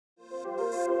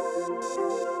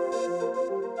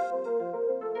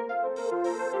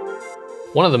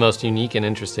One of the most unique and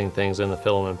interesting things in the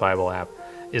Filament Bible app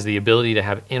is the ability to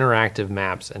have interactive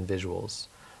maps and visuals.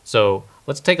 So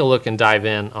let's take a look and dive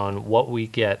in on what we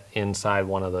get inside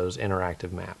one of those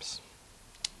interactive maps.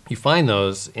 You find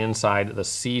those inside the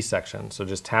C section. So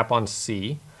just tap on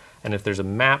C, and if there's a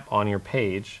map on your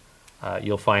page,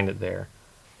 you'll find it there.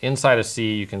 Inside of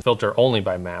C, you can filter only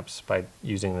by maps by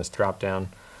using this drop down.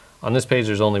 On this page,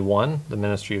 there's only one, the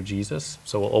Ministry of Jesus.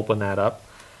 So we'll open that up.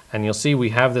 And you'll see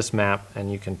we have this map,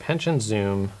 and you can pinch and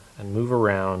zoom and move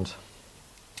around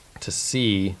to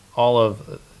see all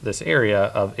of this area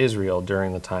of Israel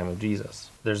during the time of Jesus.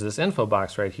 There's this info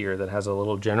box right here that has a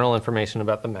little general information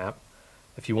about the map.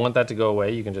 If you want that to go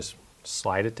away, you can just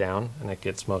slide it down, and it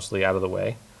gets mostly out of the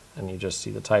way, and you just see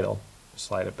the title.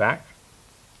 Slide it back.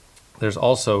 There's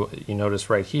also, you notice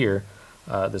right here,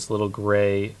 this little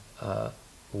gray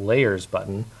layers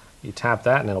button. You tap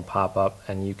that and it'll pop up,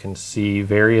 and you can see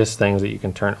various things that you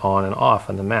can turn on and off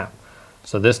on the map.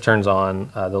 So this turns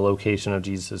on the location of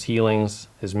Jesus' healings,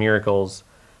 his miracles,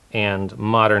 and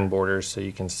modern borders, so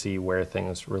you can see where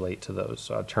things relate to those.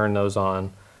 So I'll turn those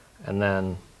on and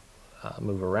then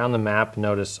move around the map.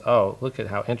 Notice, oh, look at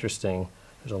how interesting.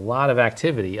 There's a lot of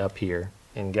activity up here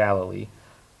in Galilee.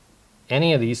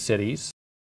 Any of these cities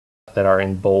that are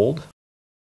in bold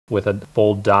with a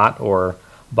bold dot or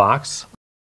box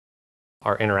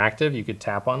are interactive. You could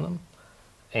tap on them,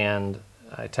 and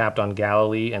I tapped on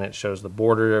Galilee, and it shows the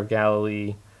border of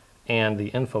Galilee, and the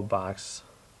info box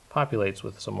populates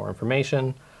with some more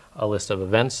information, a list of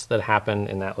events that happen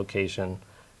in that location,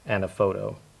 and a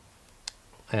photo.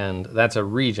 And that's a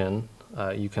region.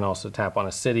 You can also tap on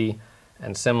a city,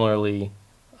 and similarly,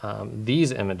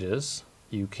 these images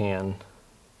you can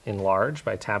enlarge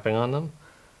by tapping on them,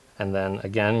 and then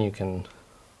again you can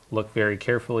look very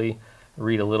carefully,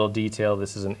 read a little detail.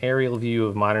 This is an aerial view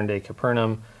of modern-day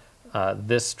Capernaum.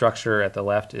 This structure at the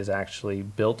left is actually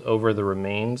built over the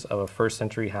remains of a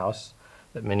first-century house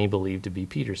that many believe to be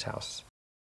Peter's house.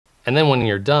 And then when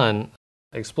you're done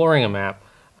exploring a map,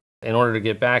 in order to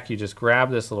get back, you just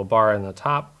grab this little bar in the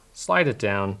top, slide it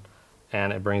down,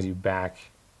 and it brings you back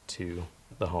to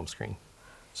the home screen.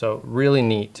 So really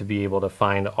neat to be able to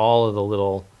find all of the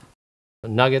little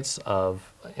nuggets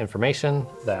of information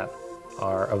that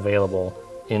are available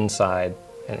inside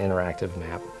an interactive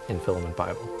map in Filament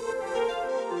Bible.